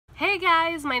Hey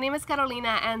guys, my name is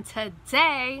Carolina and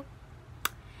today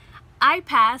I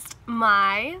passed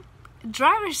my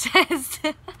driver's test.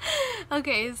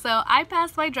 Okay, so I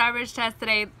passed my driver's test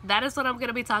today. That is what I'm going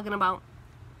to be talking about.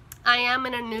 I am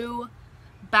in a new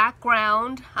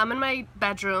background. I'm in my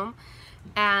bedroom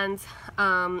and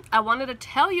I wanted to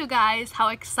tell you guys how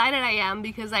excited I am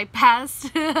because I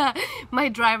passed my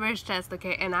driver's test.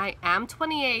 Okay, and I am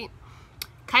 28.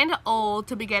 Kind of old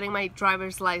to be getting my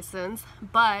driver's license,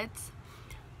 but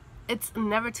it's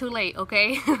never too late,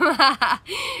 okay?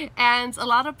 And a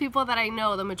lot of people that I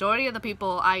know, the majority of the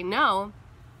people I know,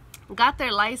 got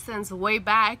their license way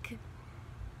back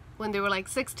when they were like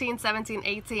 16, 17,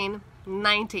 18,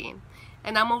 19.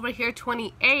 And I'm over here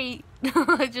 28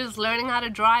 just learning how to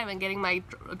drive and getting my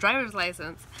driver's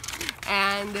license.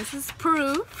 And this is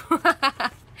proof.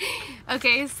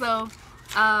 Okay, so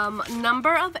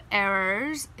number of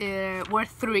errors were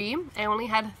 3. I only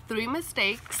had 3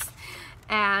 mistakes,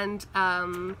 and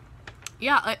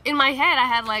yeah, in my head I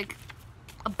had like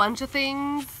a bunch of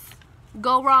things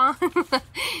go wrong,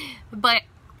 but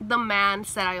the man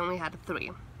said I only had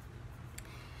 3.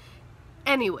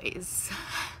 Anyways,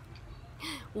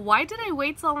 why did I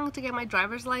wait so long to get my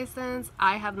driver's license?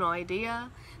 I have no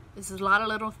idea. This is a lot of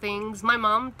little things. My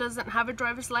mom doesn't have her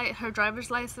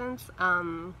driver's license.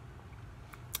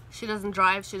 She doesn't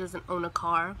drive, she doesn't own a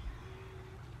car.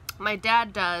 My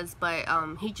dad does, but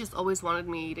he just always wanted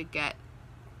me to get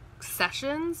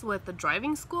sessions with the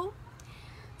driving school.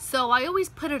 So I always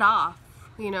put it off,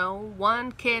 you know,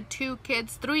 1 kid, 2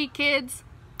 kids, 3 kids.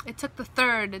 It took the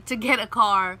 3rd to get a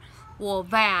car, well,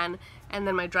 van, and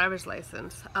then my driver's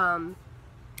license. A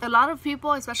lot of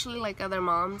people, especially like other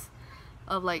moms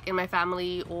of like in my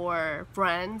family or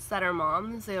friends that are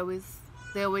moms, they always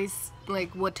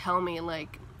like would tell me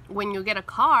like, when you get a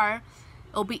car,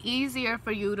 it'll be easier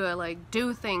for you to like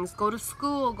do things, go to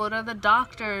school, go to the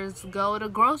doctors, go to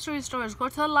grocery stores, go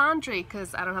to the laundry,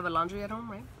 because I don't have a laundry at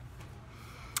home, right?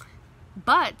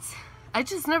 But I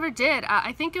just never did.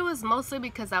 I think it was mostly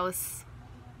because I was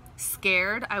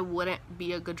scared I wouldn't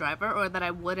be a good driver, or that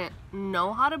I wouldn't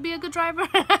know how to be a good driver.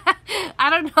 I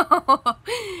don't know.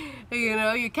 You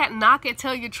know, you can't knock it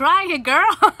till you try it,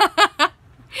 girl.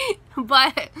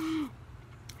 But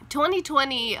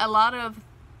 2020,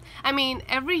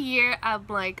 every year I'm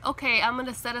like, okay, I'm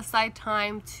gonna set aside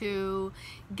time to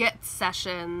get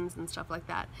sessions and stuff like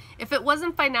that. If it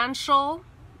wasn't financial,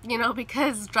 you know,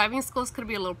 because driving schools could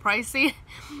be a little pricey,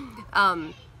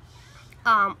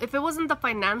 if it wasn't the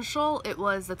financial, it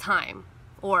was the time,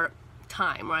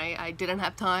 right? I didn't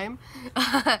have time.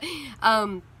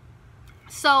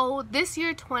 So this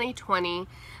year, 2020,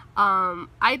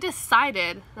 I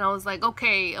decided, and I was like,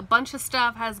 okay, a bunch of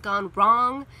stuff has gone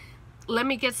wrong. Let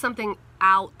me get something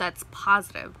out that's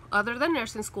positive. Other than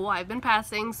nursing school, I've been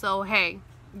passing, so hey,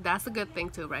 that's a good thing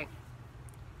too, right?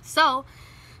 So,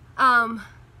 I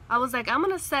was like, I'm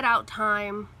gonna set out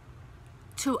time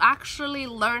to actually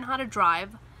learn how to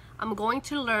drive. I'm going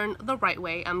to learn the right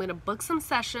way. I'm gonna book some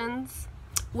sessions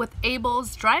with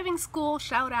ABEL'S driving school,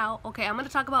 shout out. Okay, I'm gonna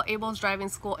talk about ABEL'S driving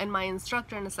school and my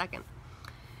instructor in a second.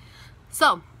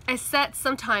 So I set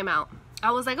some time out.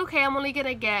 I was like, okay, I'm only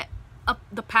gonna get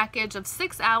the package of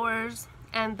 6 hours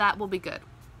and that will be good.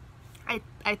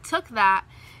 I took that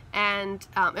and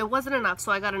it wasn't enough,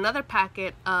 so I got another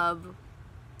packet of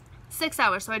 6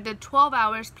 hours. So I did 12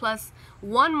 hours plus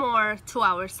 1 more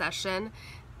 2-hour session,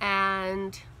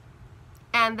 and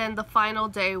then the final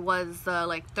day was the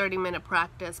like 30-minute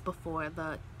practice before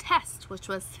the test, which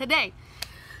was today.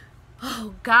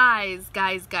 Oh, guys.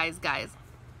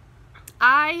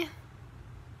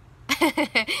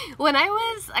 When I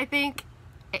was, I think,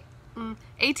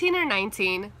 18 or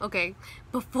 19, okay,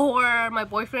 before my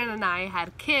boyfriend and I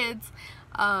had kids,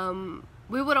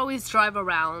 we would always drive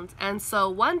around. And so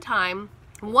one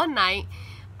night,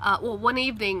 one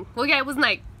evening, well, yeah, it was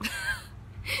night.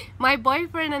 My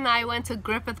boyfriend and I went to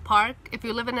Griffith Park. If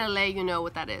you live in LA, you know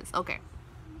what that is. Okay.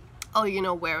 Oh, you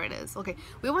know where it is. Okay.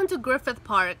 We went to Griffith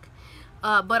Park,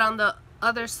 but on the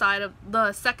other side of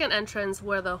the second entrance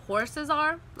where the horses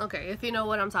are. Okay, if you know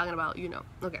what I'm talking about, you know.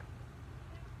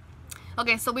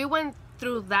 Okay, so we went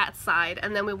through that side,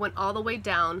 and then we went all the way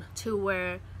down to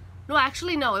where, no,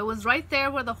 actually no, it was right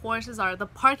there where the horses are. The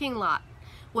parking lot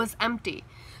was empty.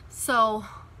 So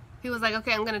he was like,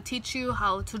 okay, I'm gonna teach you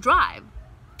how to drive.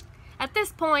 At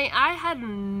this point, I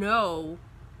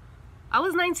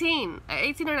was 19,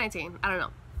 18 or 19, I don't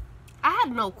know. I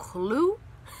had no clue.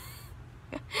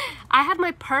 I had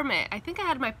my permit. I think I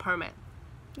had my permit.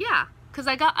 Yeah, because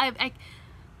I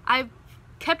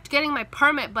kept getting my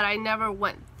permit, but I never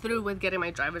went through with getting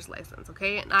my driver's license,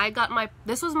 okay? And I got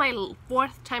this was my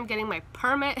 4th time getting my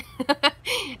permit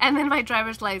and then my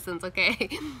driver's license, okay?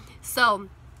 So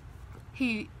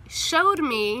he showed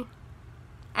me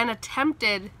and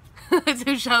attempted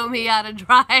to show me how to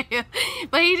drive,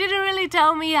 but he didn't really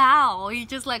tell me how. He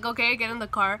just like, okay, get in the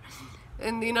car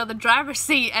and, you know, the driver's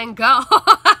seat and go.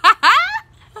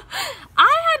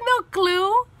 I had no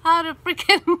clue how to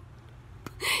freaking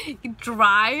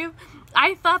drive.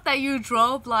 I thought that you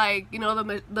drove like, you know,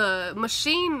 the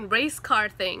machine race car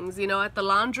things, you know, at the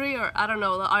laundry, or I don't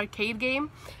know, the arcade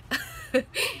game.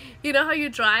 You know how you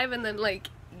drive and then like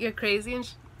you're crazy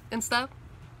and stuff.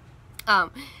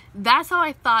 That's how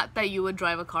I thought that you would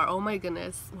drive a car. Oh my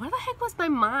goodness, where the heck was my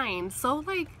mind? So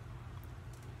like,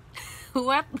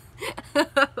 what?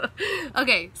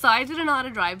 Okay, so I didn't know how to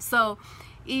drive. So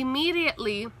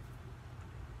immediately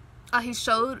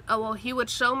he would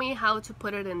show me how to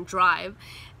put it in drive,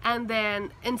 and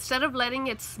then instead of letting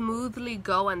it smoothly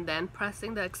go and then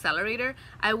pressing the accelerator,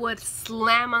 I would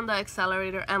slam on the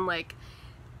accelerator and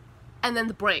then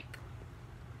the brake,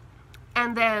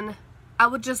 and then I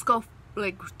would just go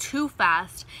like too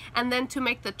fast, and then to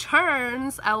make the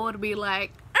turns I would be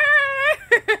like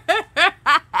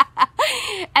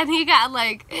and he got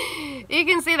like, you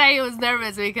can see that he was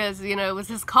nervous because, you know, it was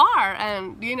his car,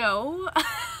 and you know,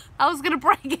 I was gonna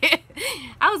break it.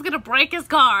 I was gonna break his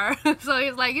car. So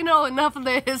he's like, you know, enough of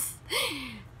this.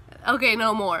 Okay,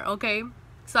 no more, okay?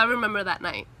 So I remember that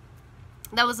night.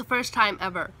 That was the first time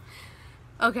ever.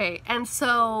 Okay, and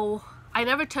so I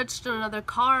never touched another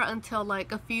car until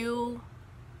like a few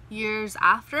years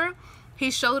after. He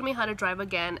showed me how to drive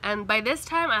again, and by this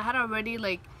time I had already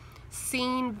like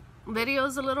seen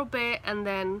videos a little bit, and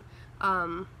then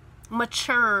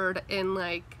matured in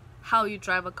like how you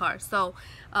drive a car. So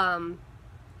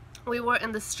we were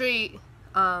in the street,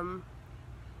 and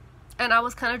I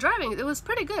was kind of driving. It was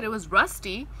pretty good. It was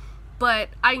rusty, but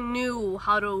I knew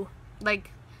how to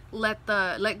like let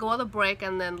go of the brake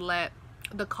and then let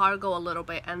the car go a little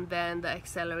bit, and then the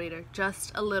accelerator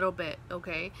just a little bit,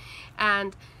 okay?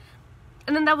 And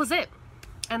then that was it.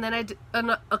 And then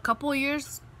a couple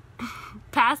years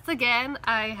passed again.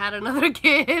 I had another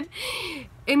kid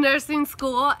in nursing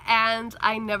school, and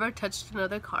I never touched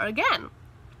another car again.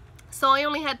 So I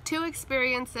only had 2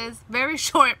 experiences, very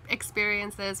short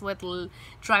experiences with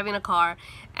driving a car,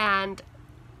 and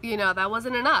you know, that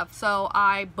wasn't enough. So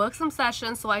I booked some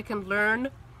sessions so I can learn.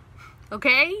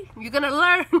 Okay, you're gonna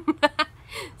learn.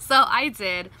 So I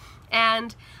did,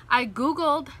 and I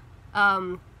googled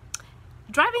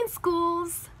driving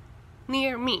schools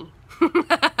near me.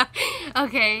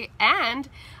 Okay, and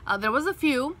there was a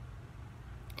few,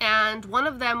 and one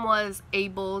of them was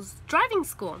ABEL'S driving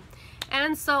school.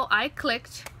 And so I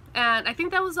clicked, and I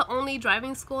think that was the only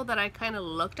driving school that I kind of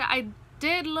looked at. I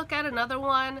did look at another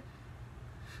one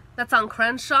that's on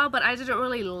Crenshaw, but I didn't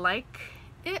really like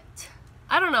it.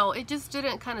 I don't know, it just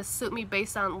didn't kind of suit me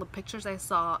based on the pictures I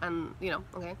saw, and you know,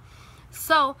 okay.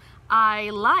 So I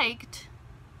liked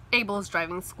ABEL'S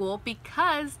driving school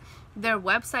because their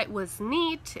website was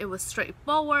neat, it was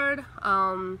straightforward,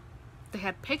 they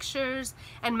had pictures,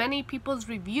 and many people's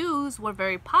reviews were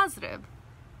very positive.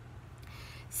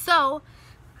 So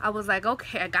I was like,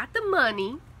 okay, I got the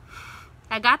money,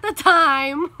 I got the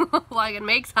time, well, I can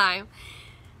make time,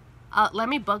 let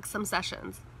me book some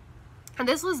sessions. And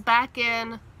this was back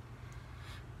in,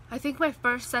 I think my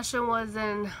first session was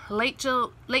in late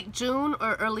June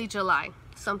or early July,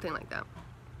 something like that.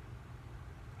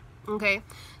 Okay,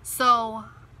 so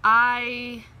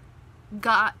I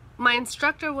got, my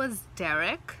instructor was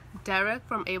Derrick. Derrick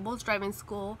from ABEL'S driving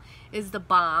school is the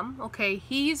bomb. Okay,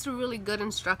 he's a really good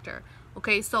instructor.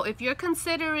 Okay, so if you're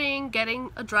considering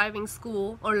getting a driving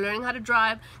school or learning how to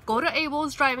drive, go to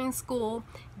ABEL'S driving school,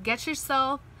 get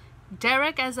yourself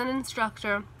Derrick as an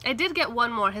instructor. I did get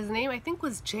one more. His name I think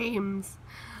was James.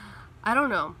 I don't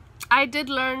know. I did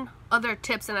learn other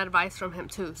tips and advice from him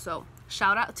too, so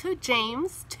shout out to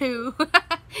James too.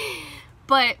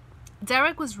 But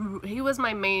Derrick was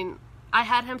my main. I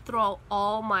had him throughout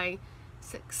all my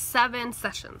 7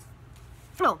 sessions.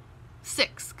 No,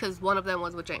 6, because one of them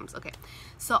was with James. Okay,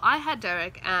 so I had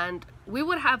Derrick, and we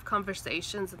would have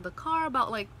conversations in the car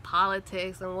about like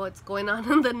politics and what's going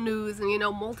on in the news, and you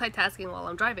know, multitasking while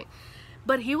I'm driving.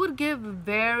 But he would give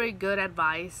very good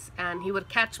advice, and he would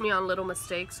catch me on little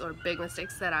mistakes or big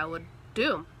mistakes that I would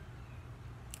do.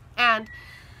 And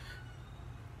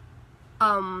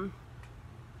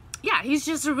yeah, he's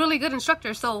just a really good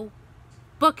instructor, so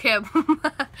book him.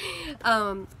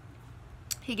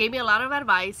 He gave me a lot of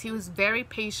advice. He was very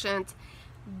patient,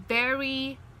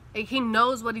 he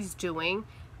knows what he's doing,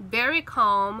 very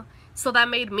calm, So that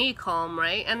made me calm,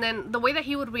 right? And then the way that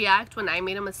he would react when I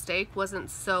made a mistake wasn't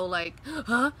so like,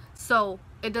 huh? So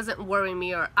it doesn't worry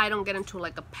me, or I don't get into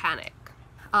like a panic.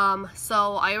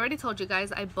 So I already told you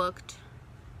guys I booked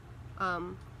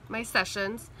my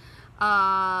sessions.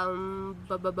 Oh,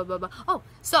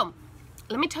 so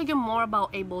let me tell you more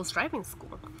about ABEL'S driving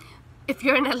school. If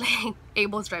you're in LA,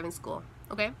 ABEL'S driving school,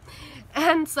 okay?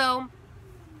 And so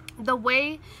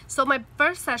my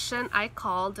first session, I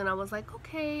called and I was like,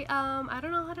 okay, I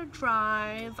don't know how to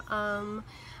drive.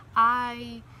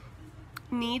 I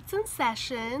need some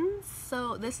sessions.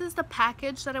 So this is the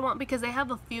package that I want, because they have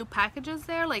a few packages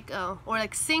there, like or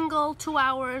like single 2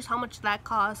 hours, how much that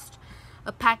cost.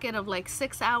 A packet of like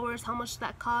 6 hours, how much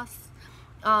that costs.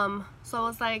 So I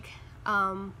was like,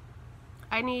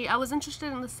 I was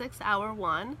interested in the 6-hour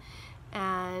one.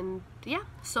 And yeah,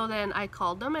 so then I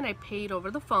called them and I paid over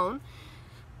the phone.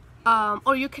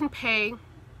 Or you can pay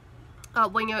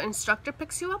when your instructor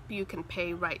picks you up. You can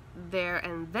pay right there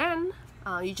and then.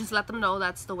 You just let them know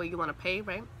that's the way you want to pay,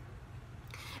 right?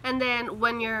 And then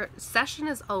when your session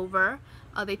is over,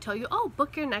 they tell you, oh,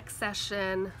 book your next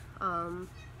session.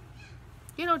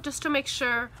 You know, just to make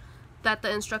sure that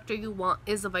the instructor you want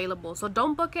is available. So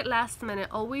don't book it last minute.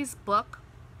 Always book,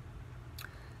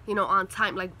 you know, on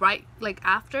time, like right, like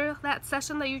after that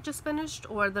session that you just finished,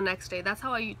 or the next day. That's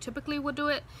how I typically would do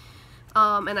it.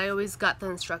 And I always got the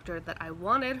instructor that I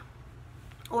wanted,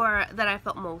 or that I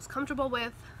felt most comfortable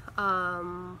with.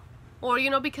 Or, you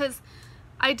know, because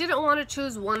I didn't want to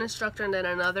choose one instructor and then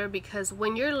another, because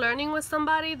when you're learning with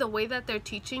somebody, the way that they're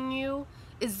teaching you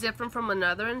is different from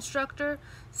another instructor,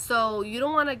 so you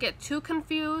don't want to get too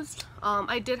confused.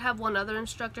 I did have one other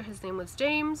instructor, his name was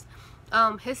James.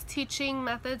 His teaching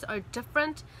methods are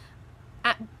different,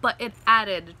 but it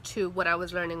added to what I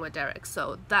was learning with Derrick,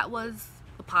 so that was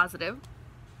a positive.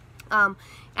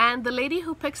 And the lady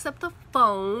who picks up the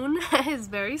phone is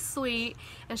very sweet,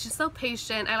 and she's so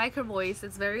patient. I like her voice.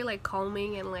 It's very like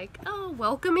calming and like, oh,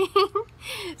 welcoming.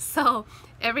 So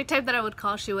every time that I would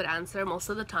call, she would answer most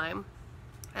of the time.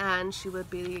 And she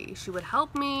would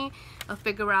help me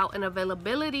figure out an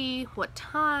availability, what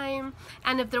time,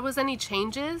 and if there was any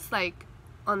changes like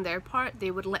on their part,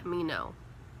 they would let me know.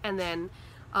 And then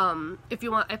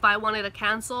if I wanted to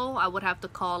cancel, I would have to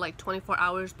call like 24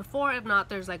 hours before. If not,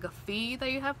 there's like a fee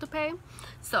that you have to pay.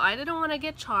 So I didn't want to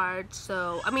get charged.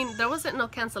 So I mean, there wasn't no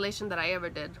cancellation that I ever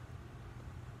did,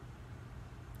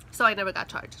 so I never got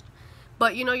charged.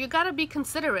 But you know, you gotta be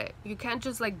considerate. You can't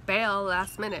just like bail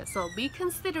last minute. So be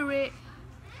considerate.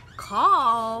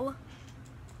 Call.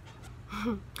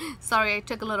 Sorry, I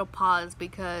took a little pause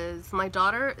because my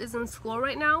daughter is in school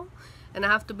right now and I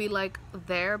have to be like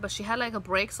there, but she had like a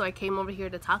break, so I came over here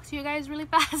to talk to you guys really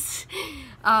fast.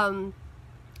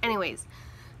 Anyways,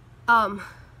 where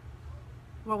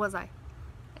was I?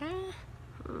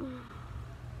 Oh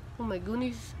my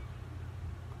goodness.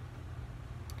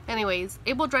 Anyways,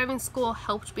 ABEL driving school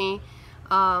helped me.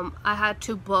 I had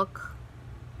to book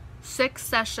 6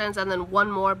 sessions and then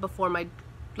one more before my,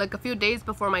 like a few days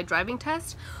before my driving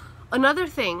test. Another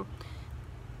thing,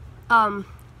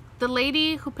 the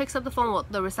lady who picks up the phone, well,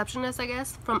 the receptionist, I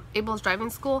guess, from ABEL'S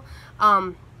driving school,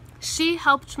 she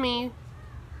helped me,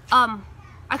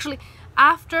 actually,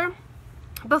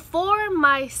 before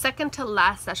my second to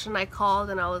last session, I called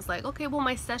and I was like, okay, well,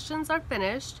 my sessions are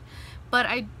finished, but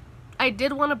I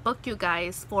did want to book you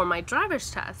guys for my driver's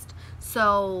test,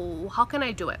 so how can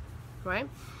I do it, right?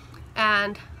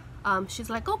 And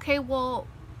she's like, okay, well,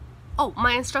 oh,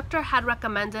 my instructor had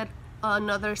recommended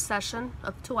another session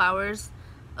of 2 hours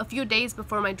a few days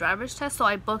before my driver's test, so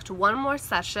I booked one more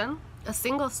session, a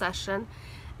single session,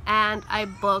 and I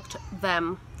booked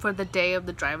them for the day of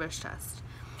the driver's test.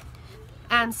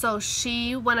 And so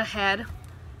she went ahead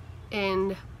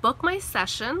and booked my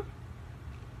session,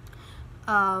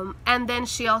 and then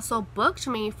she also booked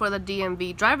me for the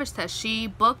DMV driver's test. She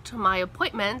booked my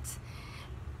appointment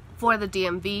for the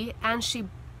DMV, and she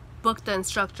booked the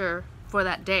instructor for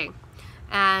that day.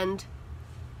 And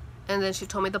then she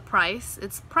told me the price.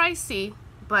 It's pricey,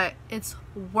 but it's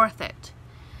worth it.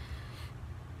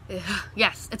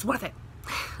 Yes, it's worth it.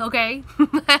 Okay?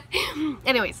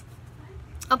 Anyways.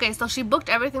 Okay, so she booked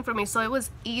everything for me, so it was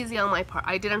easy on my part.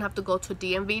 I didn't have to go to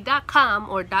dmv.com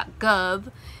or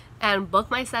 .gov and book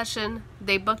my session.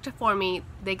 They booked it for me.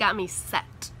 They got me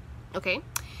set. Okay?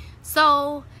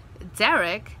 So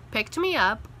Derrick picked me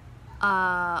up.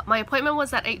 My appointment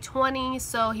was at 8:20,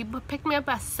 so he picked me up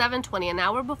at 7:20, an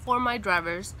hour before my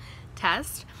driver's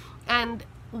test. And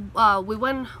we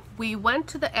went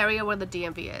to the area where the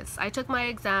DMV is. I took my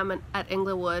exam at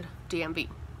Inglewood DMV.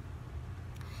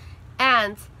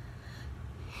 And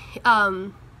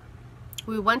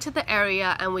we went to the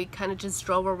area and we kind of just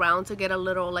drove around to get a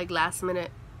little like last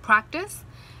minute practice,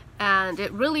 and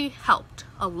it really helped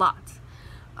a lot.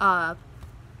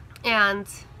 And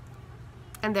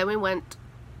then we went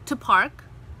to park.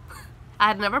 I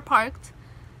had never parked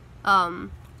in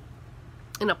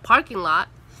a parking lot,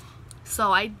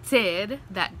 so I did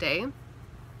that day.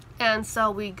 And so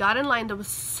we got in line. There was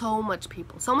so much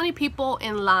people, so many people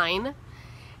in line.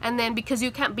 And then because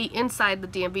you can't be inside the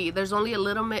DMV, there's only a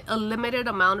limited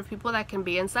amount of people that can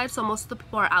be inside, so most of the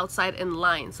people are outside in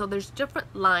line. So there's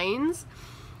different lines,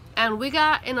 and we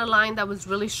got in a line that was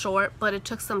really short, but it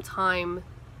took some time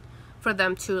for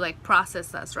them to like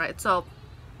process us, right? So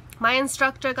my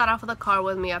instructor got off of the car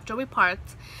with me after we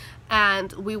parked,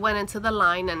 and we went into the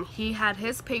line, and he had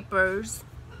his papers,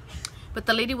 but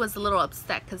the lady was a little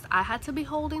upset because I had to be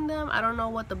holding them. I don't know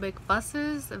what the big fuss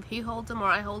is, if he holds them or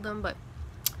I hold them, but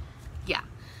yeah.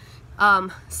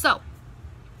 So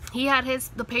he had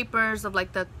the papers of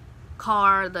like the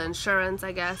car, the insurance,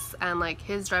 I guess, and like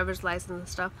his driver's license and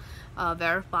stuff,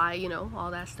 verify, you know,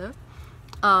 all that stuff,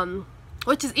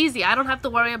 which is easy. I don't have to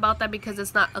worry about that because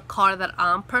it's not a car that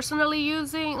I'm personally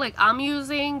using, like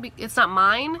it's not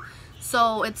mine,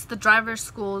 so it's the driver's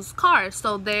school's car,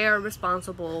 so they're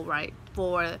responsible, right,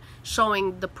 for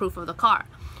showing the proof of the car.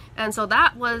 And so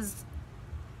that was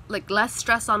like less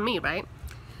stress on me, right?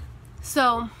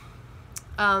 So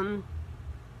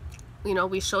you know,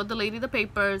 we showed the lady the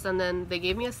papers, and then they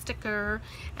gave me a sticker,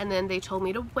 and then they told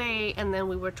me to wait, and then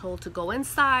we were told to go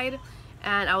inside,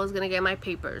 and I was gonna get my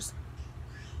papers,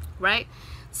 right?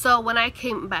 So when I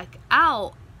came back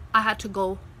out, I had to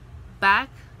go back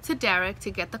to Derrick to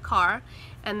get the car,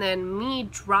 and then me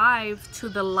drive to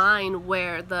the line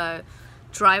where the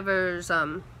driver's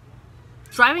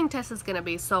driving test is gonna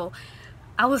be. So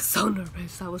I was so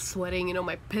nervous. I was sweating, you know,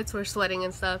 my pits were sweating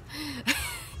and stuff.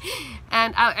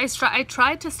 And I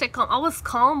tried to stay calm. I was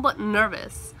calm but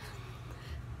nervous.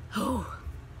 Oh,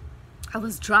 I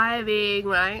was driving,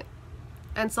 right?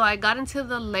 And so I got into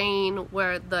the lane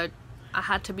where I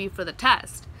had to be for the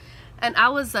test, and I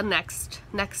was the next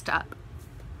up.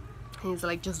 He's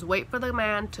like, just wait for the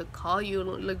man to call you,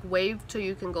 like wave till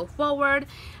you can go forward,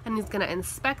 and he's gonna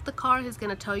inspect the car. He's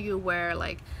gonna tell you where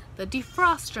like the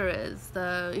defroster is,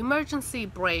 the emergency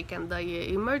brake, and the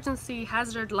emergency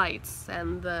hazard lights,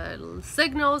 and the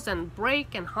signals, and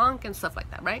brake and honk and stuff like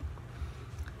that, right?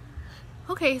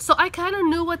 Okay, so I kind of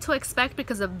knew what to expect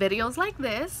because of videos like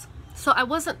this, so I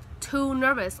wasn't too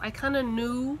nervous. I kind of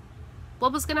knew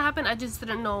what was gonna happen. I just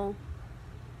didn't know.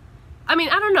 I mean,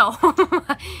 I don't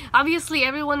know. Obviously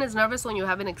everyone is nervous when you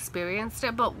haven't experienced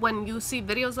it, but when you see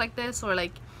videos like this or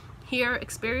like hear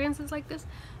experiences like this,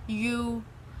 you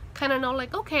kind of know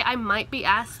like, okay, I might be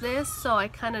asked this, so I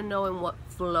kind of know in what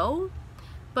flow.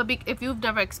 But if you've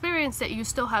never experienced it, you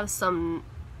still have some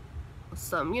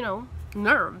you know,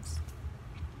 nerves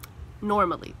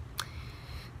normally.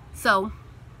 So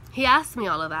he asked me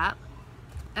all of that,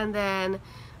 and then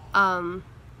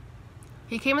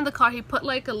he came in the car. He put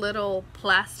like a little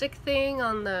plastic thing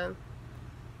on the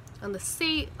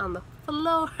seat, on the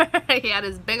floor. He had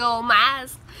his big old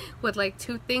mask with like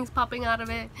two things popping out of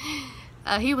it.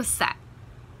 He was sad.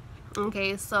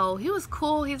 Okay, so he was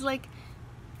cool. He's like,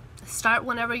 start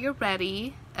whenever you're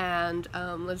ready, and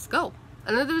let's go.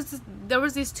 And then there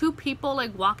was these two people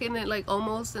like walking it like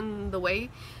almost in the way,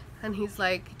 and he's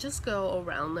like, just go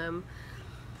around them.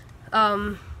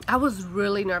 I was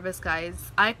really nervous,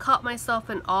 guys. I caught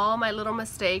myself in all my little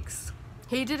mistakes.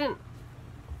 He didn't,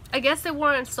 I guess they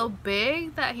weren't so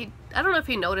big that I don't know if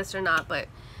he noticed or not, but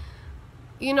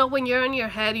you know, when you're in your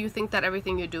head, you think that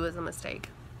everything you do is a mistake.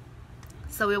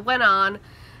 So we went on,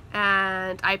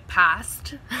 and I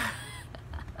passed.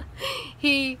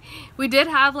 We did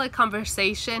have like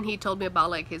conversation. He told me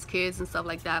about like his kids and stuff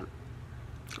like that.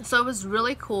 So it was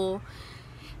really cool.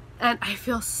 And I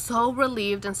feel so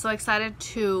relieved and so excited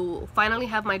to finally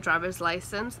have my driver's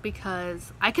license,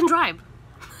 because I can drive.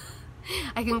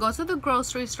 I can go to the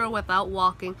grocery store without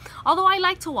walking. Although I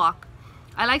like to walk.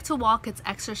 I like to walk, it's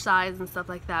exercise and stuff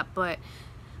like that, but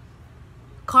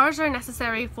cars are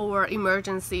necessary for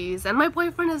emergencies. And my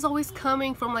boyfriend is always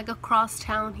coming from like across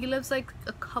town. He lives like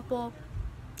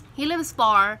he lives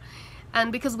far. And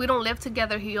because we don't live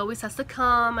together, he always has to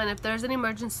come, and if there's an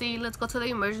emergency, let's go to the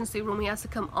emergency room, he has to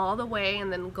come all the way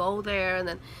and then go there. And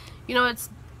then, you know,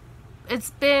 it's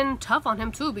been tough on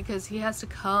him too, because he has to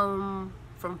come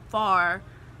from far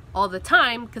all the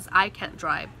time because I can't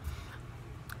drive.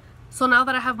 So now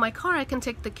that I have my car, I can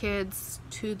take the kids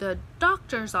to the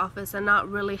doctor's office and not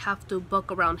really have to book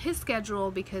around his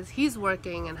schedule because he's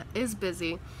working and is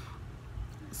busy.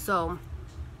 So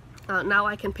now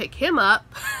I can pick him up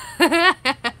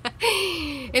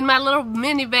in my little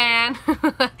minivan.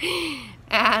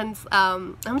 And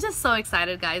I'm just so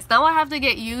excited, guys. Now I have to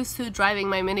get used to driving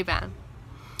my minivan.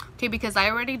 Okay, because I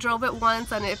already drove it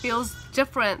once and it feels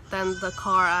different than the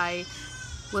car I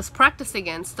was practicing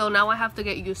in. So now I have to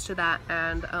get used to that,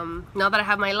 and now that I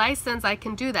have my license, I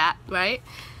can do that, right?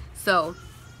 So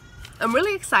I'm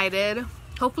really excited.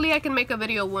 Hopefully I can make a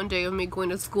video one day of me going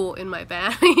to school in my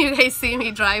van. You guys see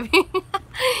me driving.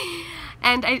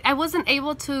 And I wasn't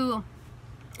able to,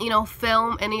 you know,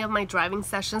 film any of my driving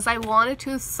sessions. I wanted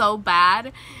to so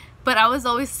bad, but I was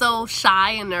always so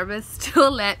shy and nervous to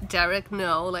let Derrick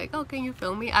know, like, oh, can you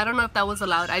film me? I don't know if that was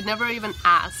allowed. I never even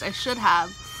asked. I should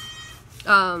have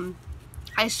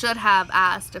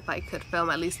asked if I could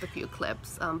film at least a few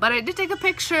clips. But I did take a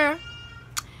picture.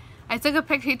 He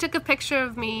took a picture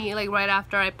of me, like, right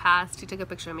after I passed. He took a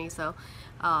picture of me, so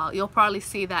you'll probably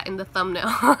see that in the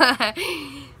thumbnail.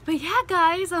 But yeah,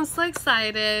 guys, I'm so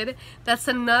excited. That's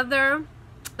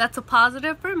a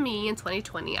positive for me in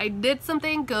 2020. I did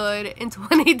something good in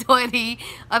 2020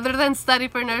 other than study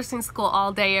for nursing school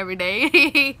all day, every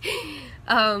day.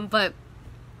 But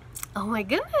oh my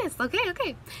goodness.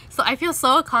 Okay. So I feel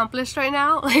so accomplished right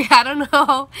now. Like, I don't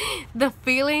know. The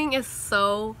feeling is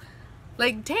so,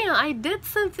 like, damn, I did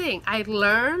something. I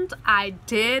learned. I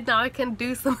did. Now I can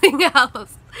do something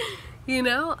else. You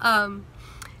know?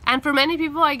 And for many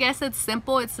people, I guess it's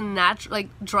simple. It's natural. Like,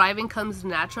 driving comes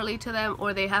naturally to them,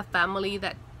 or they have family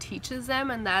that teaches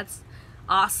them, and that's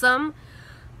awesome.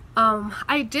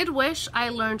 I did wish I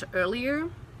learned earlier,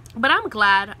 but I'm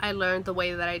glad I learned the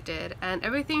way that I did, and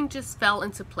everything just fell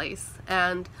into place.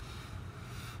 And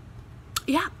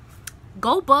yeah,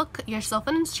 go book yourself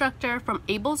an instructor from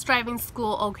ABEL'S driving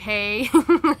school, okay?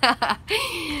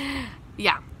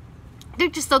 Yeah, they're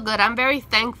just so good. I'm very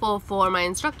thankful for my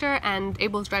instructor and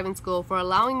ABEL'S driving school for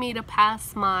allowing me to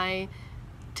pass my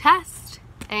test.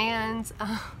 And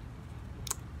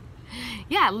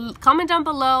yeah, comment down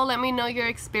below, let me know your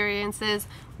experiences.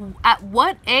 At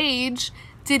what age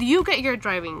did you get your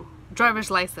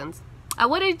driver's license? At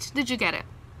what age did you get it?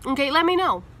 Okay, let me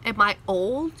know. Am I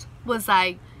old? Was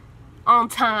I on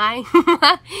time?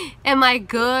 Am I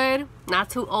good? Not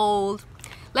too old?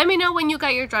 Let me know when you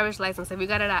got your driver's license. If you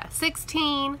got it at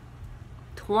 16,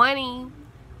 20,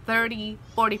 30,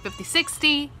 40, 50,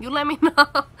 60, you let me know.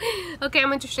 Okay,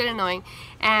 I'm interested in knowing.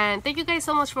 And thank you guys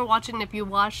so much for watching. If you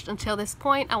watched until this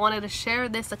point, I wanted to share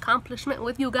this accomplishment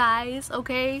with you guys,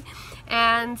 okay?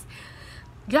 And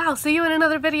yeah, I'll see you in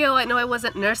another video. I know it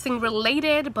wasn't nursing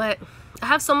related, but I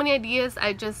have so many ideas.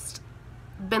 I just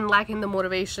been lacking the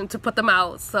motivation to put them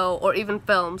out, so, or even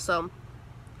film. So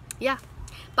yeah,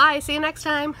 bye, see you next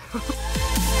time.